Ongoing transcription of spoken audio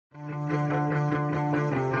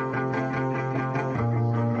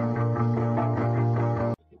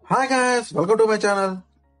Hi guys, welcome to my channel.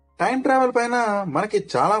 Time travel పైన మనకి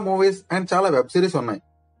చాలా మూవీస్ అండ్ చాలా వెబ్ సిరీస్ ఉన్నాయి.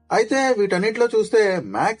 అయితే వీటన్నిటిలో చూస్తే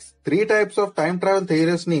max 3 types of time travel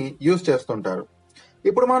theories ని యూజ్ చేస్తుంటారు.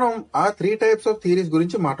 ఇప్పుడు మనం ఆ 3 టైప్స్ ఆఫ్ థియరీస్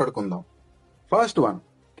గురించి మాట్లాడుకుందాం. First one,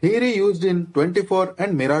 theory used in 24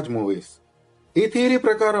 and Miraz movies. ఈ థియరీ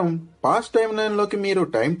ప్రకారం పాస్ట్ టైం లైన్ లోకి మీరు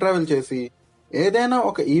టైం ట్రావెల్ చేసి ఏదైనా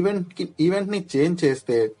ఒక ఈవెంట్ ని చేంజ్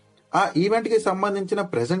చేస్తే ఆ ఈవెంట్ కి సంబంధించిన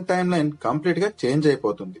ప్రెసెంట్ టైం లైన్ కంప్లీట్ గా చేంజ్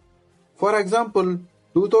అయిపోతుంది. ఫర్ ఎగ్జాంపుల్,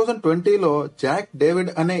 2020లో జాక్,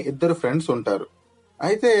 డేవిడ్ అనే ఇద్దరు ఫ్రెండ్స్ ఉంటారు.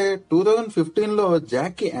 అయితే 2015లో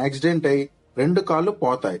జాక్ కి యాక్సిడెంట్ అయి 2 కాళ్ళు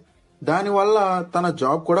పోతాయి. దానివల్ల తన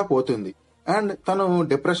జాబ్ కూడా పోతుంది అండ్ తను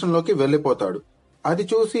డిప్రెషన్ లోకి వెళ్లిపోతాడు. అది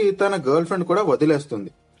చూసి తన గర్ల్ ఫ్రెండ్ కూడా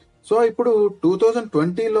వదిలేస్తుంది. సో ఇప్పుడు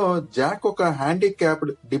 2020లో జాక్ ఒక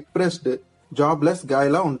హ్యాండిక్యాప్డ్, డిప్రెస్డ్, జాబ్లెస్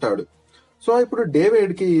గాయ్ లా ఉంటాడు. సో ఇప్పుడు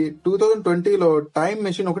డేవిడ్ కి 2020లో టైం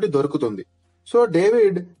మెషిన్ ఒకటి దొరుకుతుంది. సో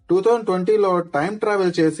డేవిడ్ 2020లో టైం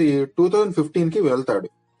ట్రావెల్ చేసి 2015 కి వెళ్తాడు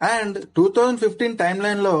అండ్ 2015 టైం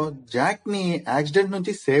లైన్ లో జాక్ ని యాక్సిడెంట్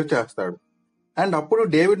నుంచి సేవ్ చేస్తాడు. అండ్ అప్పుడు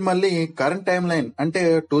డేవిడ్ మళ్ళీ కరెంట్ టైం లైన్ అంటే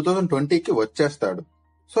 2020కి వచ్చేస్తాడు.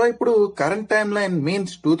 సో ఇప్పుడు current time line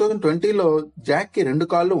means 2020లో Jack కి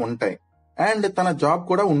 2 కాళ్ళు ఉంటాయి అండ్ తన జాబ్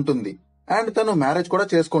కూడా ఉంటుంది అండ్ తను మ్యారేజ్ కూడా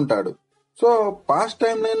చేసుకుంటాడు. సో పాస్ట్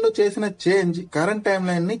టైం లైన్ లో చేసిన చేంజ్ కరెంట్ టైం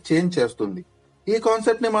లైన్ ని చేంజ్ చేస్తుంది. ఈ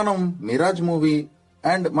కాన్సెప్ట్ ని మనం మిరాజ్ మూవీ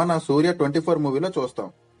అండ్ మన సూర్య 24 మూవీలో చూస్తాం.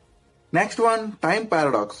 Next one, time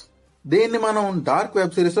paradox. దీన్ని మనం డార్క్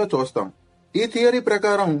వెబ్ సిరీస్ లో చూస్తాం. ఈ థియరీ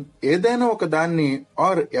ప్రకారం ఏదైనా ఒక దాన్ని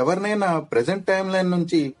ఆర్ ఎవరినైనా ప్రెసెంట్ టైం లైన్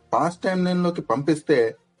నుంచి పాస్ట్ టైం లైన్ లోకి పంపిస్తే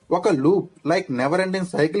ఒక loop like never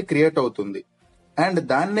ending cycle create అవుతుంది అండ్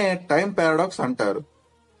దాన్నే టైం పారాడాక్స్ అంటారు.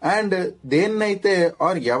 అండ్ దేన్నైతే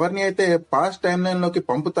ఆర్ ఎవరిని అయితే పాస్ట్ టైం లైన్ లోకి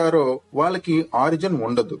పంపుతారో వాళ్ళకి ఆరిజిన్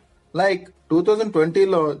ఉండదు. లైక్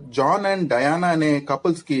 2020లో జాన్ అండ్ డయానా అనే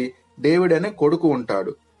కపుల్స్ కి డేవిడ్ అనే కొడుకు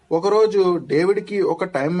ఉంటాడు. ఒకరోజు డేవిడ్ కి ఒక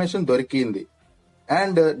టైం మెషిన్ దొరికింది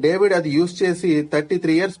అండ్ డేవిడ్ అది యూజ్ చేసి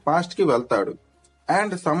 33 ఇయర్స్ పాస్ట్ కి వెళ్తాడు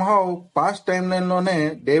and somehow past time line లోనే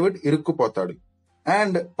David ఇరుక్కుపోతాడు.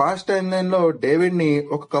 And past time line లో డేవిడ్ ని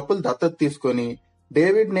ఒక కపుల్ దత్తత తీసుకొని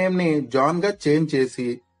డేవిడ్ నేమ్ ని జాన్ గా చేంజ్ చేసి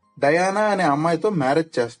డయానా అనే అమ్మాయితో మ్యారేజ్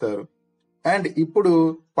చేస్తారు. అండ్ ఇప్పుడు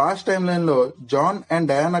పాస్ట్ టైం లైన్ లో జాన్ అండ్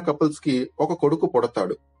డయానా కపుల్స్ కి ఒక కొడుకు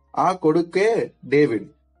పుడతాడు. ఆ కొడుకే డేవిడ్.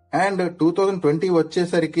 అండ్ 2020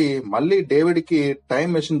 వచ్చేసరికి మళ్ళీ డేవిడ్ కి టైం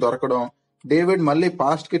మెషిన్ దొరకడం, డేవిడ్ మళ్ళీ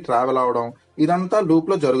పాస్ట్ కి ట్రావెల్ అవడం, ఇదంతా లూప్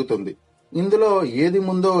లో జరుగుతుంది. ఇందులో ఏది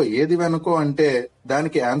ముందో ఏది వెనుకో అంటే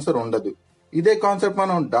దానికి ఆన్సర్ ఉండదు. ఇదే కాన్సెప్ట్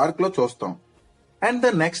మనం డార్క్ లో చూస్తాం. అండ్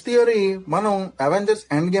ద నెక్స్ట్ థియరీ మనం అవెంజర్స్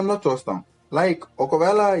ఎండ్ గేమ్ లో చూస్తాం. లైక్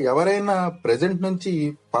ఒకవేళ ఎవరైనా ప్రెసెంట్ నుంచి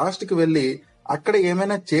పాస్ట్ కి వెళ్లి అక్కడ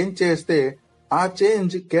ఏమైనా చేంజ్ చేస్తే ఆ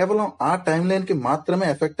చేంజ్ కేవలం ఆ టైం లైన్ కి మాత్రమే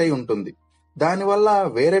ఎఫెక్ట్ అయి ఉంటుంది. దానివల్ల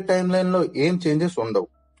వేరే టైం లైన్ లో ఏం చేంజెస్ ఉండవు.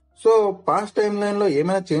 సో పాస్ట్ టైం లైన్ లో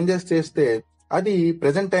ఏమైనా చేంజెస్ చేస్తే అది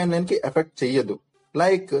ప్రెసెంట్ టైం లైన్ కి ఎఫెక్ట్ చెయ్యదు.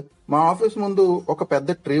 లైక్ మా ఆఫీస్ ముందు ఒక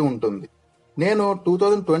పెద్ద ట్రీ ఉంటుంది. నేను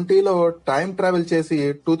 2020లో టైం ట్రావెల్ చేసి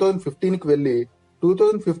 2015 కి వెళ్లి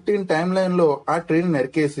 2015 టైం లైన్ లో ఆ ట్రీని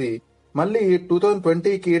నరికేసి మళ్ళీ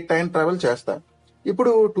 2020కి టైం ట్రావెల్ చేస్తా.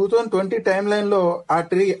 ఇప్పుడు 2020 టైం లైన్ లో ఆ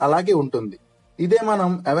ట్రీ అలాగే ఉంటుంది. ఇదే మనం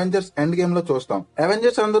అవెంజర్స్ ఎండ్ గేమ్ లో చూస్తాం.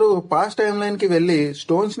 అవెంజర్స్ అందరూ పాస్ట్ టైం లైన్ కి వెళ్లి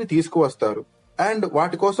స్టోన్స్ ని తీసుకువస్తారు అండ్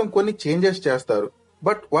వాటి కోసం కొన్ని చేంజెస్ చేస్తారు.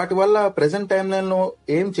 బట్ వాటి వల్ల ప్రెసెంట్ టైం లైన్ లో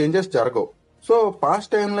ఏం చేంజెస్ జరగవు. So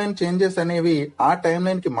past time line changes అనేవి ఆ టైం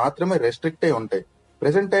లైన్ కి మాత్రమే రెస్ట్రిక్ట్ అయి ఉంటాయి.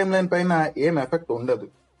 ప్రెసెంట్ టైం లైన్ పైన ఏం ఎఫెక్ట్ ఉండదు.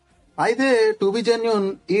 అయితే టు బి జెన్యూన్,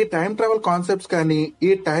 ఈ టైం ట్రావెల్ కాన్సెప్ట్స్ కానీ ఈ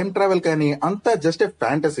టైం ట్రావెల్ కానీ అంతా just a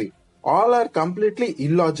fantasy. All are completely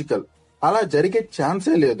illogical. అలా జరిగే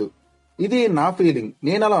ఛాన్సే లేదు. ఇది నా ఫీలింగ్.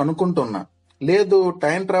 నేను అలా అనుకుంటున్నా. లేదు,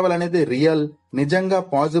 టైం ట్రావెల్ అనేది రియల్, నిజంగా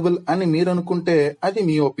పాసిబుల్ అని మీరు అనుకుంటే అది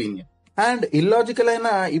మీ ఒపీనియన్. అండ్ ఇల్లాజికల్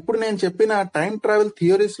అయినా ఇప్పుడు నేను చెప్పిన టైం ట్రావెల్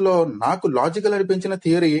థియరీస్ లో నాకు లాజికల్ అనిపించిన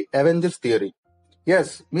థియరీ అవెంజర్స్ థియరీ.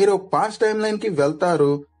 ఎస్, మీరు పాస్ట్ టైం లైన్ కి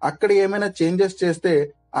వెళ్తారు, అక్కడ ఏమైనా చేంజెస్ చేస్తే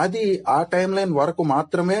అది ఆ టైం లైన్ వరకు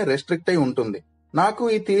మాత్రమే రెస్ట్రిక్ట్ అయి ఉంటుంది. నాకు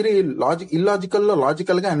ఈ థియరీ ఇల్లాజికల్ లో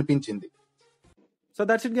లాజికల్ గా అనిపించింది. So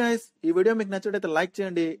that's it guys. ఈ వీడియో మీకు నచ్చినట్లయితే లైక్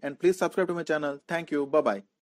చేయండి and please subscribe to my channel. Thank you. Bye.